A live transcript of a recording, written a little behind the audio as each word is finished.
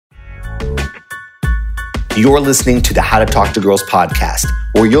You're listening to the How to Talk to Girls podcast,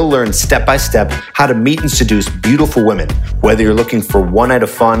 where you'll learn step-by-step how to meet and seduce beautiful women, whether you're looking for one night of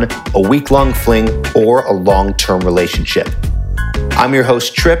fun, a week-long fling, or a long-term relationship. I'm your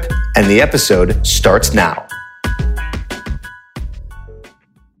host, Trip, and the episode starts now.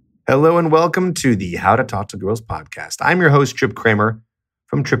 Hello and welcome to the How to Talk to Girls podcast. I'm your host, Trip Kramer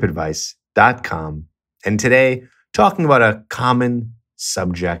from tripadvice.com. And today, talking about a common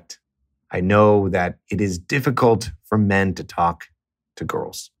subject. I know that it is difficult for men to talk to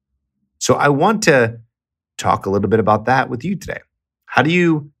girls. So I want to talk a little bit about that with you today. How do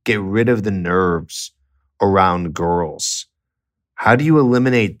you get rid of the nerves around girls? How do you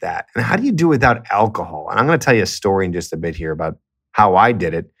eliminate that? And how do you do it without alcohol? And I'm going to tell you a story in just a bit here about how I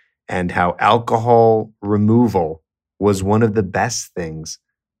did it and how alcohol removal was one of the best things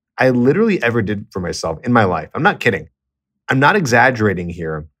I literally ever did for myself in my life. I'm not kidding. I'm not exaggerating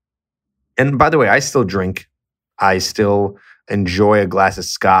here. And by the way, I still drink. I still enjoy a glass of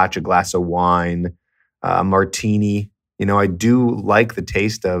scotch, a glass of wine, a martini. You know, I do like the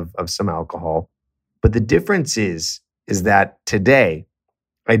taste of some alcohol. But the difference is that today,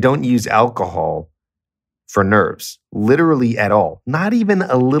 I don't use alcohol for nerves, literally at all. Not even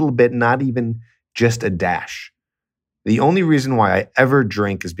a little bit, not even just a dash. The only reason why I ever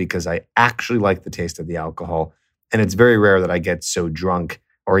drink is because I actually like the taste of the alcohol. And it's very rare that I get so drunk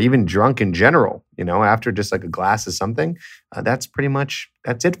or even drunk in general, you know, after just like a glass of something. That's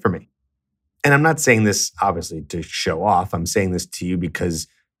it for me. And I'm not saying this obviously to show off. I'm saying this to you because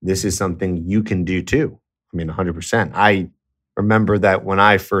this is something you can do too. I mean, 100%. I remember that when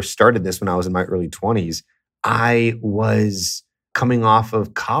I first started this, when I was in my early 20s, I was coming off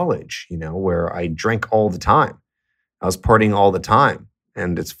of college, you know, where I drank all the time. I was partying all the time.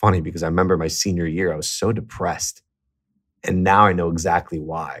 And it's funny because I remember my senior year, I was so depressed. And now I know exactly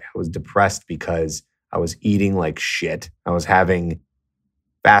why. I was depressed because I was eating like shit. I was having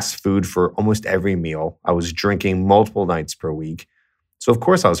fast food for almost every meal. I was drinking multiple nights per week. So of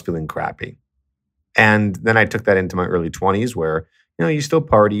course I was feeling crappy. And then I took that into my early 20s where, you know, you still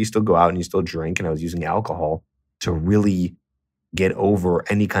party, you still go out and you still drink. And I was using alcohol to really get over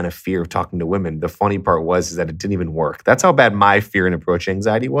any kind of fear of talking to women. The funny part was that it didn't even work. That's how bad my fear and approach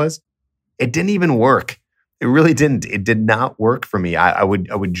anxiety was. It didn't even work. It really didn't. It did not work for me. I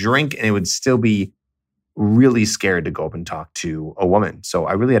would drink and it would still be really scared to go up and talk to a woman. So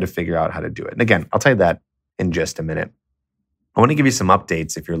I really had to figure out how to do it. And again, I'll tell you that in just a minute. I want to give you some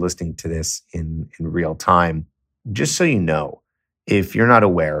updates if you're listening to this in real time. Just so you know, if you're not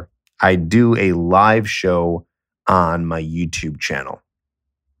aware, I do a live show on my YouTube channel.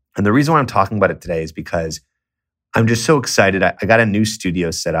 And the reason why I'm talking about it today is because I'm just so excited. I got a new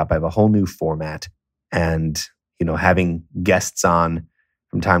studio set up. I have a whole new format and, you know, having guests on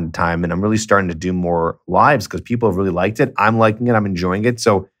from time to time. And I'm really starting to do more lives because people have really liked it. I'm liking it. I'm enjoying it.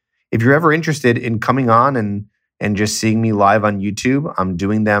 So if you're ever interested in coming on and just seeing me live on YouTube, I'm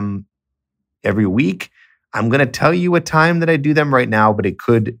doing them every week. I'm going to tell you a time that I do them right now, but it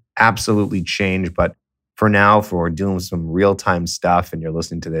could absolutely change. But for now, if we're dealing with some real-time stuff and you're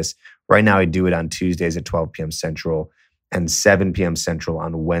listening to this, right now I do it on Tuesdays at 12 p.m. Central and 7 p.m. Central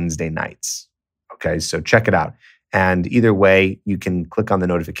on Wednesday nights. Okay, so check it out. And either way, you can click on the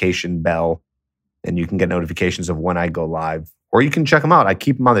notification bell and you can get notifications of when I go live, or you can check them out. I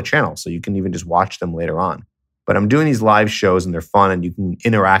keep them on the channel, so you can even just watch them later on. But I'm doing these live shows and they're fun and you can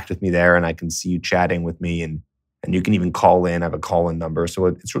interact with me there and I can see you chatting with me and you can even call in. I have a call-in number, so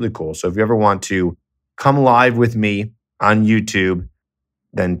it's really cool. So if you ever want to come live with me on YouTube,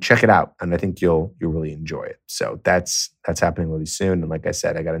 then check it out. And I think you'll really enjoy it. So that's happening really soon. And like I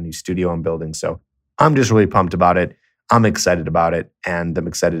said, I got a new studio I'm building. So I'm just really pumped about it. I'm excited about it. And I'm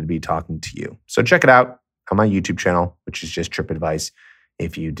excited to be talking to you. So check it out on my YouTube channel, which is just Trip Advice.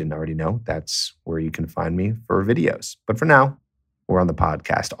 If you didn't already know, that's where you can find me for videos. But for now, we're on the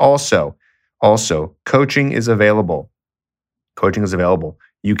podcast. Also, coaching is available. Coaching is available.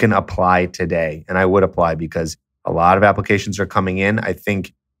 You can apply today. And I would apply because a lot of applications are coming in. I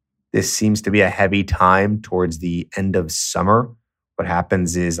think this seems to be a heavy time towards the end of summer. What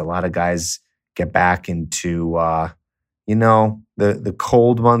happens is a lot of guys get back into, the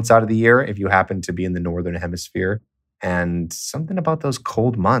cold months out of the year if you happen to be in the Northern Hemisphere. And something about those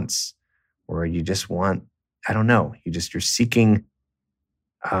cold months where you just want, you're seeking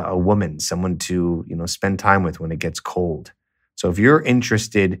a woman, someone to, spend time with when it gets cold. So if you're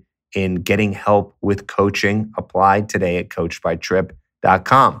interested in getting help with coaching, apply today at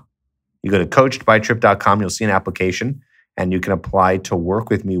coachedbytrip.com. You go to coachedbytrip.com, you'll see an application and you can apply to work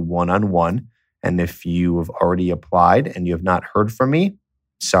with me one-on-one. And if you have already applied and you have not heard from me,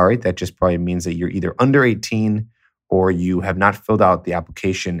 sorry, that just probably means that you're either under 18 or you have not filled out the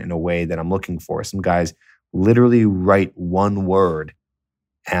application in a way that I'm looking for. Some guys literally write one word,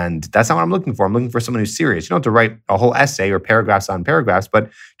 and that's not what I'm looking for. I'm looking for someone who's serious. You don't have to write a whole essay or paragraphs on paragraphs, but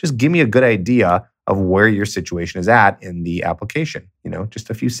just give me a good idea of where your situation is at in the application. Just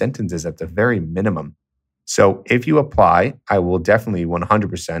a few sentences at the very minimum. So if you apply, I will definitely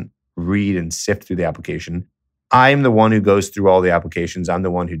 100% read and sift through the application. I'm the one who goes through all the applications. I'm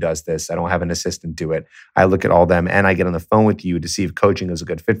the one who does this. I don't have an assistant do it. I look at all them and I get on the phone with you to see if coaching is a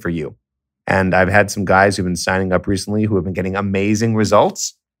good fit for you. And I've had some guys who've been signing up recently who have been getting amazing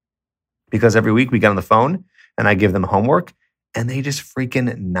results because every week we get on the phone and I give them homework and they just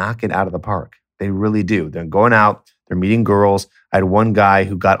freaking knock it out of the park. They really do. They're going out, they're meeting girls. I had one guy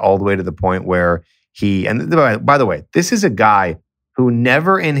who got all the way to the point where and by the way, this is a guy who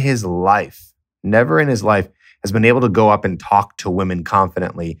never in his life has been able to go up and talk to women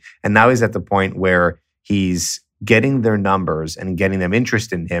confidently. And now he's at the point where he's getting their numbers and getting them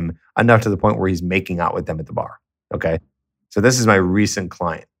interested in him enough to the point where he's making out with them at the bar. Okay. So this is my recent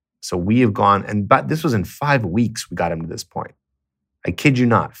client. So we have gone, but this was in 5 weeks we got him to this point. I kid you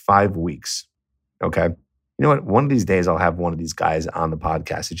not, 5 weeks. Okay. You know what? One of these days I'll have one of these guys on the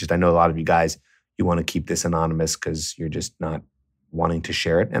podcast. It's just, I know a lot of you guys, you want to keep this anonymous because you're just not wanting to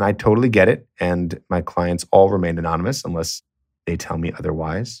share it. And I totally get it. And my clients all remain anonymous unless they tell me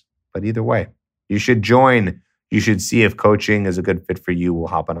otherwise. But either way, you should join. You should see if coaching is a good fit for you. We'll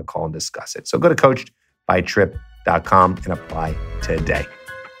hop on a call and discuss it. So go to coachedbytrip.com and apply today.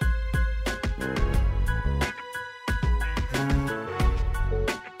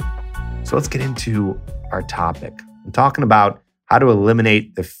 So let's get into our topic. I'm talking about how to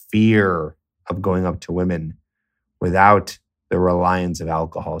eliminate the fear of going up to women without the reliance of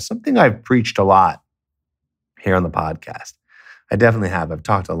alcohol. Something I've preached a lot here on the podcast. I definitely have. I've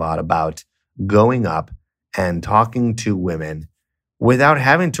talked a lot about going up and talking to women without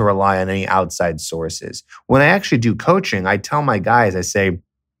having to rely on any outside sources. When I actually do coaching, I tell my guys, I say,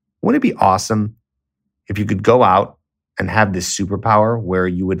 wouldn't it be awesome if you could go out and have this superpower where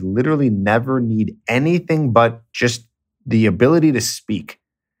you would literally never need anything but just the ability to speak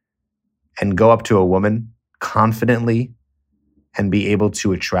and go up to a woman confidently and be able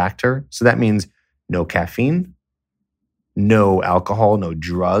to attract her? So that means no caffeine, no alcohol, no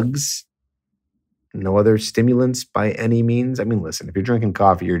drugs, no other stimulants by any means. I mean, listen, if you're drinking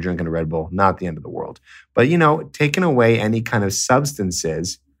coffee, you're drinking a Red Bull, not the end of the world. But, taking away any kind of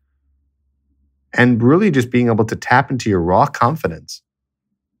substances and really just being able to tap into your raw confidence.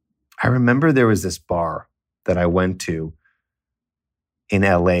 I remember there was this bar that I went to in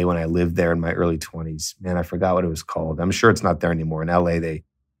LA when I lived there in my early 20s. Man, I forgot what it was called. I'm sure it's not there anymore. In LA, they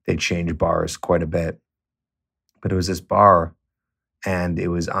change bars quite a bit. But it was this bar and it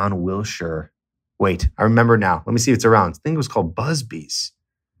was on Wilshire. Wait, I remember now. Let me see if it's around. I think it was called Busby's.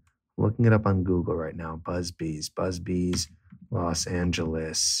 I'm looking it up on Google right now. Busby's, Los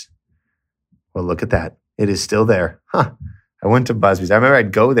Angeles. Well, look at that. It is still there. Huh. I went to Busby's. I remember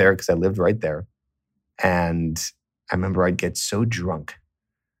I'd go there because I lived right there. And I remember I'd get so drunk.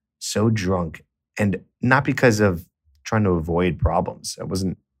 And not because of trying to avoid problems. I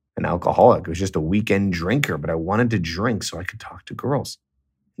wasn't an alcoholic. It was just a weekend drinker, but I wanted to drink so I could talk to girls.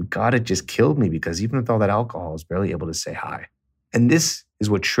 And God, it just killed me because even with all that alcohol, I was barely able to say hi. And this is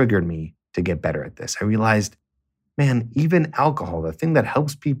what triggered me to get better at this. I realized, man, even alcohol, the thing that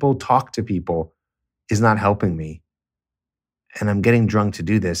helps people talk to people, is not helping me. And I'm getting drunk to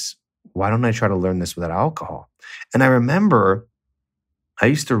do this. Why don't I try to learn this without alcohol? And I remember I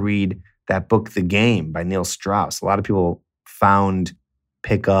used to read that book, The Game by Neil Strauss. A lot of people found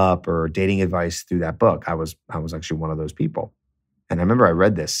pickup or dating advice through that book. I was actually one of those people. And I remember I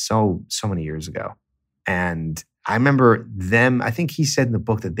read this so many years ago. And I remember them, I think he said in the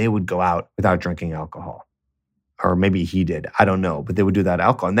book that they would go out without drinking alcohol. Or maybe he did. I don't know. But they would do that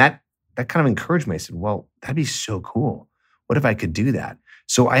alcohol. And that kind of encouraged me. I said, well, that'd be so cool. What if I could do that?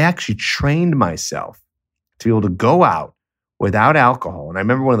 So I actually trained myself to be able to go out without alcohol. And I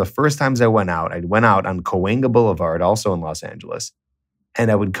remember one of the first times I went out on Cahuenga Boulevard, also in Los Angeles.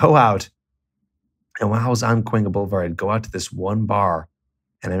 And I would go out. And when I was on Cahuenga Boulevard, I'd go out to this one bar.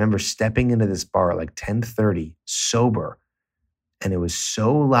 And I remember stepping into this bar at like 10:30, sober. And it was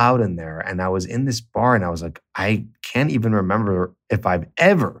so loud in there. And I was in this bar and I was like, I can't even remember if I've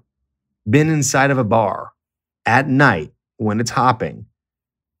ever been inside of a bar at night when it's hopping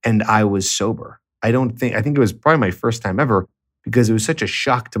and I was sober. I think it was probably my first time ever because it was such a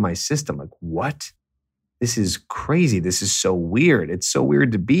shock to my system. Like, what? This is crazy. This is so weird. It's so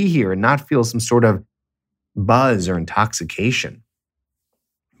weird to be here and not feel some sort of buzz or intoxication.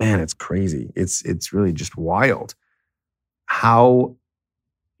 man, it's crazy. It's really just wild how,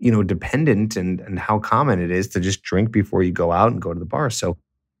 dependent and how common it is to just drink before you go out and go to the bar. So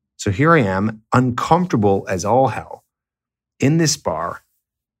here I am, uncomfortable as all hell in this bar.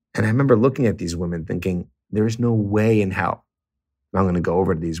 And I remember looking at these women thinking, there's no way in hell I'm going to go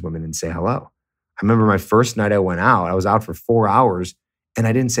over to these women and say hello. I remember my first night I went out, I was out for 4 hours and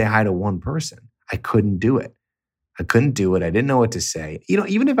I didn't say hi to one person. I couldn't do it. I didn't know what to say.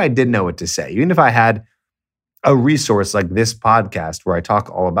 Even if I did know what to say, even if I had a resource like this podcast where I talk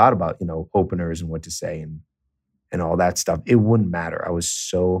all about, openers and what to say and all that stuff, it wouldn't matter. I was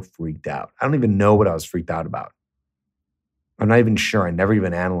so freaked out. I don't even know what I was freaked out about. I'm not even sure. I never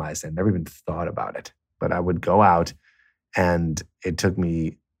even analyzed it. I never even thought about it. But I would go out and it took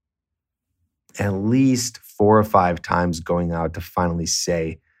me at least 4 or 5 times going out to finally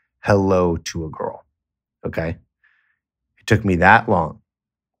say hello to a girl. Okay? It took me that long.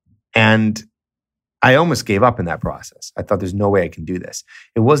 And I almost gave up in that process. I thought there's no way I can do this.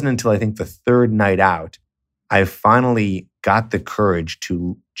 It wasn't until I think the 3rd night out, I finally got the courage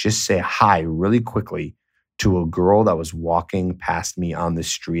to just say hi really quickly to a girl that was walking past me on the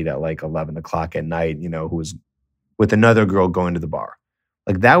street at like 11 o'clock at night, who was with another girl going to the bar.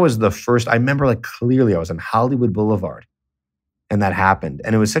 Like that was the first, I remember like clearly I was on Hollywood Boulevard and that happened.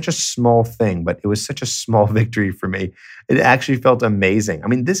 And it was such a small thing, but it was such a small victory for me. It actually felt amazing. I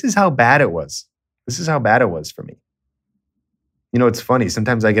mean, this is how bad it was. This is how bad it was for me. It's funny.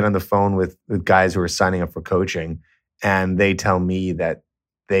 Sometimes I get on the phone with guys who are signing up for coaching and they tell me that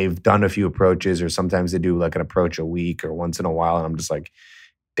they've done a few approaches or sometimes they do like an approach a week or once in a while. And I'm just like,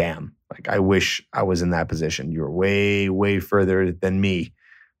 damn, like I wish I was in that position. You're way, way further than me,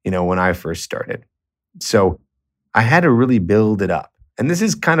 when I first started. So I had to really build it up. And this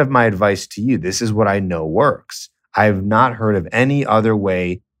is kind of my advice to you. This is what I know works. I've not heard of any other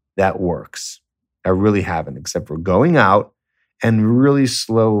way that works. I really haven't, except for going out and really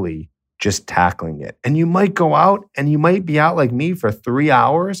slowly just tackling it. And you might go out and you might be out like me for 3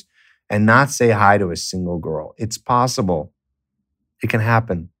 hours and not say hi to a single girl. It's possible. It can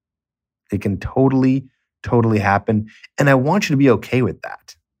happen. It can totally, totally happen. And I want you to be okay with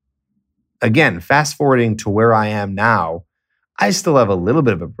that. Again, fast forwarding to where I am now, I still have a little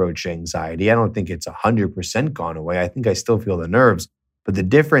bit of approach anxiety. I don't think it's 100% gone away. I think I still feel the nerves. But the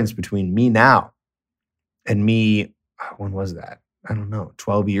difference between me now and me, when was that? I don't know,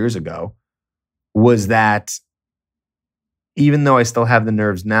 12 years ago, was that even though I still have the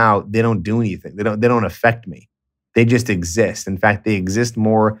nerves now, they don't do anything. They don't affect me. They just exist. In fact, they exist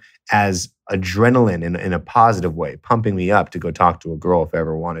more as adrenaline in a positive way, pumping me up to go talk to a girl if I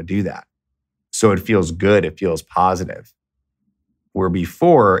ever want to do that. So it feels good. It feels positive. Where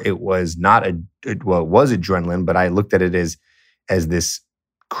before it was not it was adrenaline, but I looked at it as this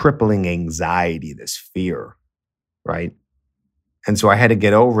crippling anxiety, this fear, right? And so I had to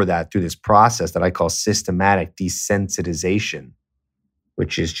get over that through this process that I call systematic desensitization,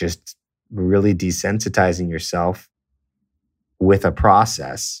 which is just really desensitizing yourself with a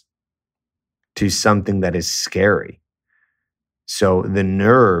process to something that is scary. So the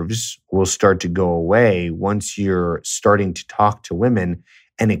nerves will start to go away once you're starting to talk to women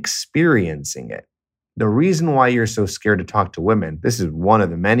and experiencing it. The reason why you're so scared to talk to women, this is one of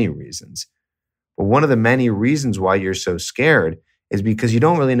the many reasons, but one of the many reasons why you're so scared is because you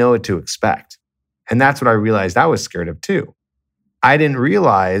don't really know what to expect. And that's what I realized I was scared of too. I didn't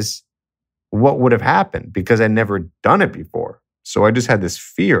realize what would have happened because I'd never done it before. So I just had this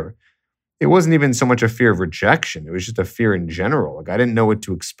fear. It wasn't even so much a fear of rejection. It was just a fear in general. Like I didn't know what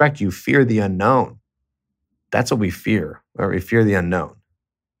to expect. You fear the unknown. That's what we fear. Or we fear the unknown,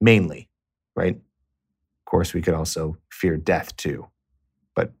 mainly, right? Of course, we could also fear death too.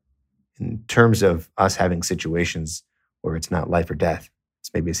 But in terms of us having situations where it's not life or death,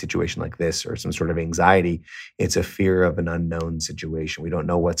 it's maybe a situation like this or some sort of anxiety. It's a fear of an unknown situation. We don't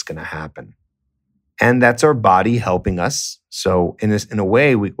know what's going to happen. And that's our body helping us. So in a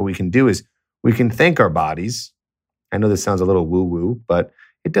way, what we can do is we can thank our bodies. I know this sounds a little woo-woo, but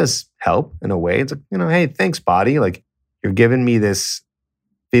it does help in a way. It's like, hey, thanks, body. Like you're giving me this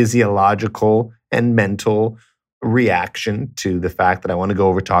physiological and mental reaction to the fact that I want to go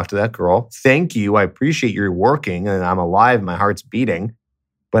over talk to that girl. Thank you. I appreciate you're working and I'm alive. My heart's beating.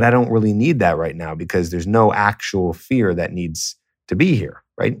 But I don't really need that right now because there's no actual fear that needs to be here,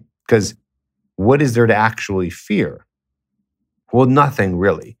 right? Because what is there to actually fear? Well, nothing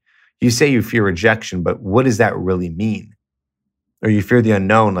really. You say you fear rejection, but what does that really mean? Or you fear the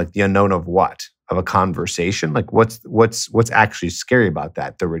unknown, like the unknown of what? Of a conversation? Like what's actually scary about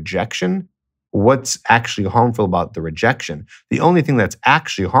that? The rejection what's actually harmful about the rejection. The only thing that's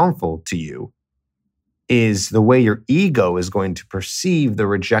actually harmful to you is the way your ego is going to perceive the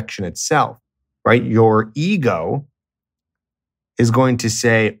rejection itself, right? Your ego is going to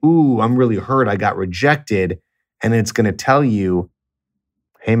say, ooh, I'm really hurt. I got rejected. And it's going to tell you,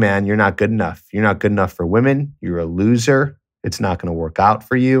 hey, man, you're not good enough. You're not good enough for women. You're a loser. It's not going to work out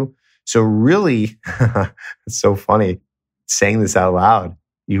for you. So really, it's so funny saying this out loud.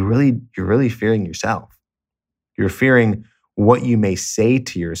 You're really fearing yourself. You're fearing what you may say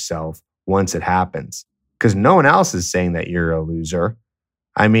to yourself once it happens, because no one else is saying that you're a loser.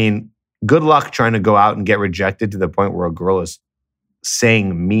 I mean, good luck trying to go out and get rejected to the point where a girl is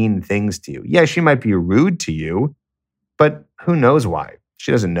saying mean things to you. Yeah, she might be rude to you, but who knows why?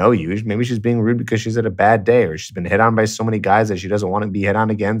 She doesn't know you. Maybe she's being rude because she's had a bad day, or she's been hit on by so many guys that she doesn't want to be hit on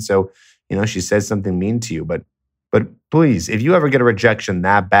again. So, she says something mean to you. But please, if you ever get a rejection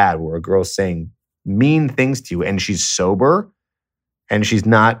that bad where a girl's saying mean things to you and she's sober and she's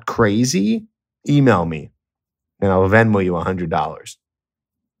not crazy, email me and I'll Venmo you $100,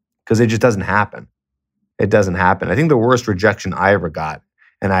 because it just doesn't happen. It doesn't happen. I think the worst rejection I ever got,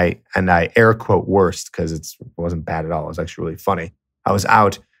 and I air quote worst because it wasn't bad at all. It was actually really funny. I was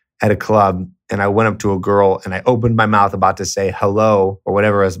out at a club and I went up to a girl and I opened my mouth about to say hello or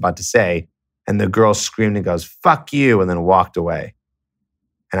whatever I was about to say. And the girl screamed and goes, "Fuck you," and then walked away.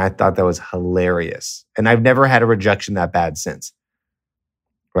 And I thought that was hilarious. And I've never had a rejection that bad since,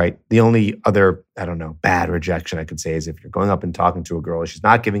 right? The only other, bad rejection I could say is if you're going up and talking to a girl, she's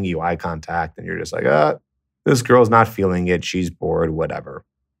not giving you eye contact and you're just like, this girl's not feeling it. She's bored, whatever.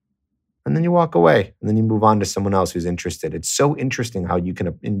 And then you walk away and then you move on to someone else who's interested. It's so interesting how you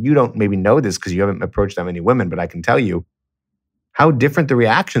can, and you don't maybe know this because you haven't approached that many women, but I can tell you how different the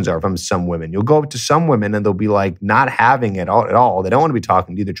reactions are from some women. You'll go up to some women and they'll be like not having it at all. They don't want to be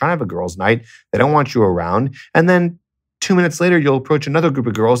talking to you. They're trying to have a girls' night. They don't want you around. And then 2 minutes later, you'll approach another group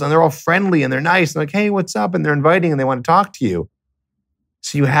of girls and they're all friendly and they're nice. And like, hey, what's up? And they're inviting and they want to talk to you.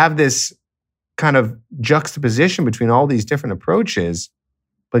 So you have this kind of juxtaposition between all these different approaches,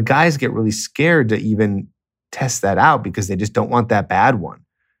 but guys get really scared to even test that out because they just don't want that bad one.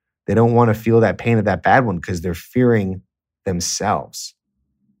 They don't want to feel that pain of that bad one because they're fearing themselves.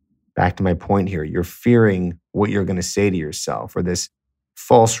 Back to my point here, you're fearing what you're going to say to yourself, or this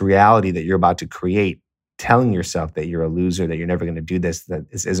false reality that you're about to create, telling yourself that you're a loser, that you're never going to do this, that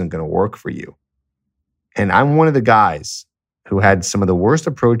this isn't going to work for you. And I'm one of the guys who had some of the worst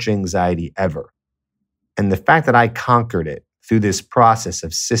approach anxiety ever. And the fact that I conquered it through this process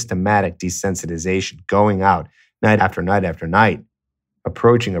of systematic desensitization, going out night after night after night,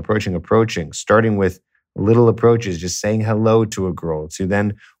 approaching, starting with little approaches, just saying hello to a girl, to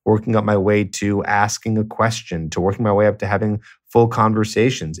then working up my way to asking a question, to working my way up to having full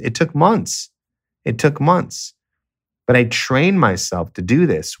conversations. It took months. But I trained myself to do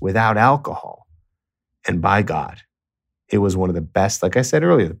this without alcohol. And by God, it was one of the best, like I said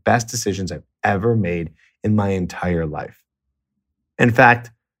earlier, the best decisions I've ever made in my entire life. In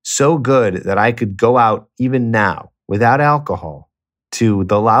fact, so good that I could go out even now without alcohol to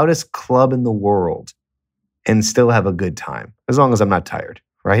the loudest club in the world and still have a good time, as long as I'm not tired,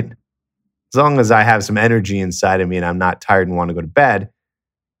 right? As long as I have some energy inside of me and I'm not tired and want to go to bed,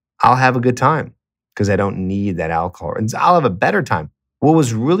 I'll have a good time because I don't need that alcohol. And I'll have a better time. What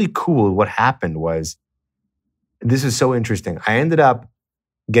was really cool, what happened was, this is so interesting. I ended up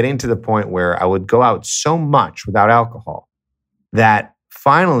getting to the point where I would go out so much without alcohol that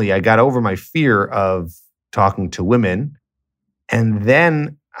finally I got over my fear of talking to women. And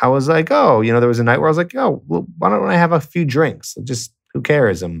then I was like, there was a night where I was like, well, why don't I have a few drinks? Just, who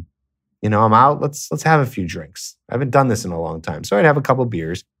cares? I'm out. Let's have a few drinks. I haven't done this in a long time. So I'd have a couple of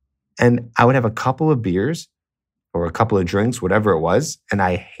beers, and I would have a couple of beers or a couple of drinks, whatever it was. And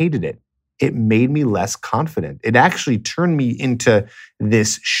I hated it. It made me less confident. It actually turned me into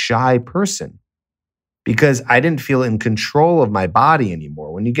this shy person because I didn't feel in control of my body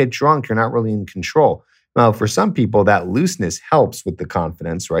anymore. When you get drunk, you're not really in control. Now, for some people, that looseness helps with the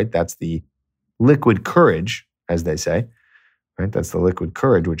confidence, right? That's the liquid courage, as they say, right? That's the liquid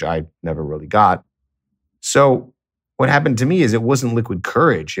courage, which I never really got. So what happened to me is it wasn't liquid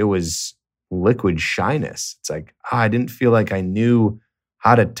courage. It was liquid shyness. It's like, I didn't feel like I knew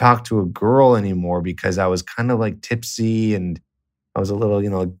how to talk to a girl anymore because I was kind of like tipsy and I was a little,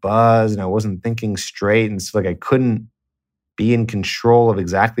 like buzzed, and I wasn't thinking straight. And so like I couldn't be in control of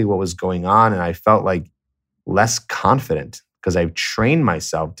exactly what was going on. And I felt like less confident because I've trained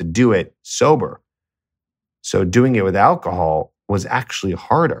myself to do it sober. So doing it with alcohol was actually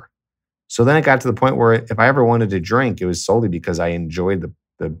harder. So then it got to the point where if I ever wanted to drink, it was solely because I enjoyed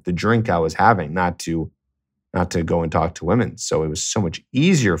the drink I was having, not to go and talk to women. So it was so much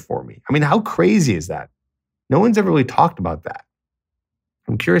easier for me. I mean, how crazy is that? No one's ever really talked about that.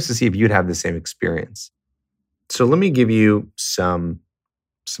 I'm curious to see if you'd have the same experience. So let me give you some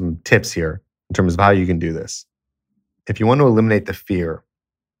tips here in terms of how you can do this. If you want to eliminate the fear,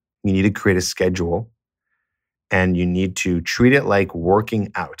 you need to create a schedule and you need to treat it like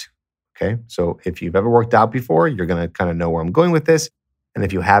working out. Okay? So if you've ever worked out before, you're going to kind of know where I'm going with this. And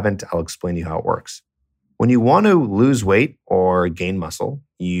if you haven't, I'll explain to you how it works. When you want to lose weight or gain muscle,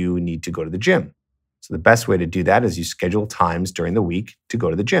 you need to go to the gym. So the best way to do that is you schedule times during the week to go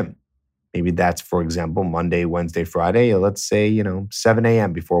to the gym. Maybe that's, for example, Monday, Wednesday, Friday, let's say, 7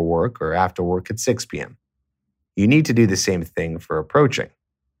 a.m. before work or after work at 6 p.m. You need to do the same thing for approaching.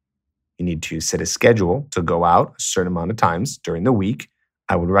 You need to set a schedule to go out a certain amount of times during the week.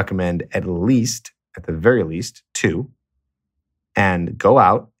 I would recommend at the very least, 2, and go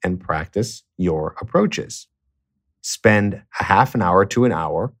out and practice your approaches. Spend a half an hour to an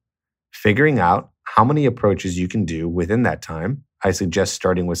hour figuring out how many approaches you can do within that time. I suggest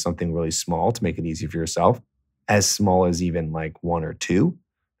starting with something really small to make it easy for yourself, as small as even like 1 or 2.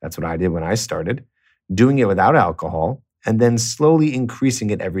 That's what I did when I started. Doing it without alcohol, and then slowly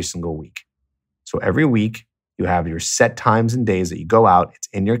increasing it every single week. So every week, you have your set times and days that you go out, it's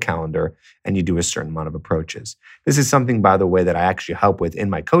in your calendar, and you do a certain amount of approaches. This is something, by the way, that I actually help with in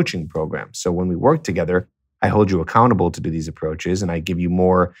my coaching program. So when we work together, I hold you accountable to do these approaches, and I give you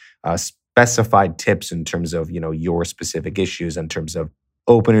more specified tips in terms of your specific issues, in terms of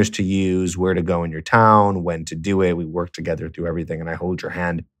openers to use, where to go in your town, when to do it. We work together through everything, and I hold your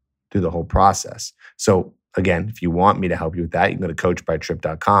hand through the whole process. So again, if you want me to help you with that, you can go to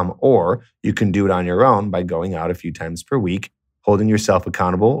coachedbytrip.com, or you can do it on your own by going out a few times per week, holding yourself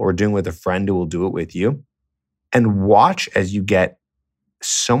accountable, or doing it with a friend who will do it with you. And watch as you get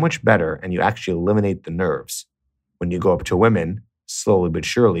so much better and you actually eliminate the nerves when you go up to women, slowly but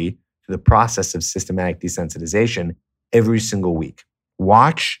surely, through the process of systematic desensitization every single week.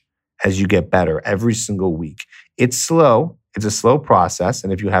 Watch as you get better every single week. It's slow. It's a slow process.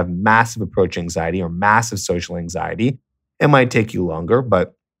 And if you have massive approach anxiety or massive social anxiety, it might take you longer,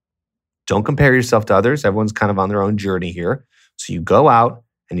 but don't compare yourself to others. Everyone's kind of on their own journey here. So you go out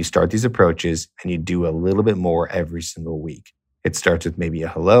and you start these approaches and you do a little bit more every single week. It starts with maybe a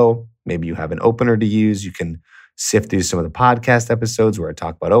hello. Maybe you have an opener to use. You can sift through some of the podcast episodes where I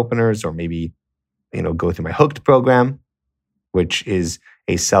talk about openers, or maybe, go through my Hooked program, which is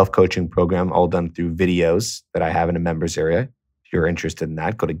a self-coaching program all done through videos that I have in a members area. If you're interested in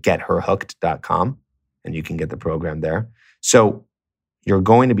that, go to getherhooked.com and you can get the program there. So you're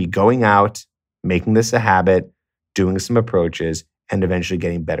going to be going out, making this a habit, doing some approaches, and eventually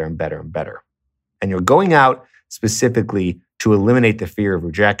getting better and better and better. And you're going out specifically to eliminate the fear of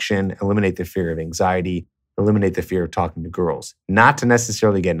rejection, eliminate the fear of anxiety, eliminate the fear of talking to girls, not to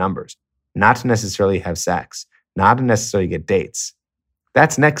necessarily get numbers, not to necessarily have sex, not to necessarily get dates.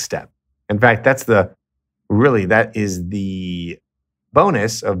 That's next step. In fact, that is the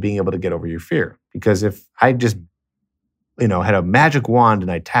bonus of being able to get over your fear. Because if I just, had a magic wand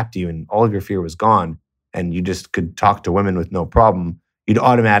and I tapped you and all of your fear was gone and you just could talk to women with no problem, you'd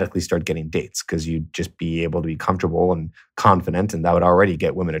automatically start getting dates because you'd just be able to be comfortable and confident, and that would already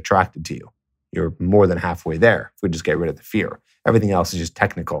get women attracted to you. You're more than halfway there if we just get rid of the fear. Everything else is just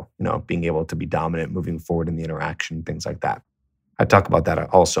technical, being able to be dominant, moving forward in the interaction, things like that. I talk about that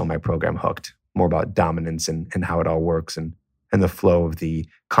also in my program, Hooked, more about dominance and how it all works and the flow of the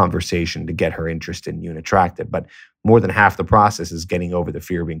conversation to get her interested in you and attracted. But more than half the process is getting over the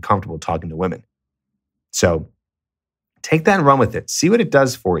fear of being comfortable talking to women. So take that and run with it. See what it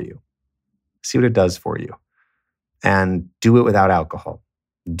does for you. And do it without alcohol.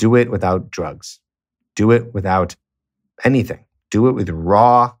 Do it without drugs. Do it without anything. Do it with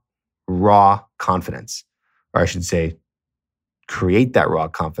raw confidence. Or I should say, create that raw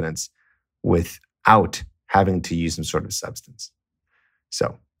confidence without having to use some sort of substance.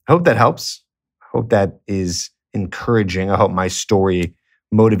 So I hope that helps. I hope that is encouraging. I hope my story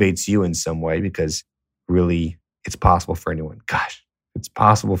motivates you in some way, because really it's possible for anyone. Gosh, it's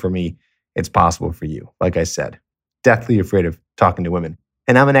possible for me. It's possible for you. Like I said, deathly afraid of talking to women.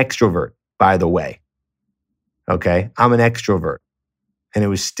 And I'm an extrovert, by the way. Okay? I'm an extrovert. And it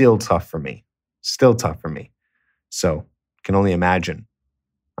was still tough for me. So I can only imagine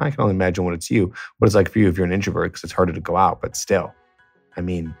what it's like for you if you're an introvert, because it's harder to go out. But still,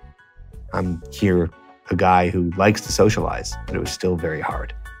 I'm here, a guy who likes to socialize, but it was still very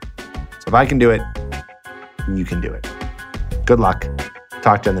hard. So if I can do it, you can do it. Good luck.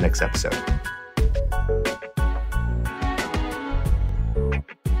 Talk to you in the next episode.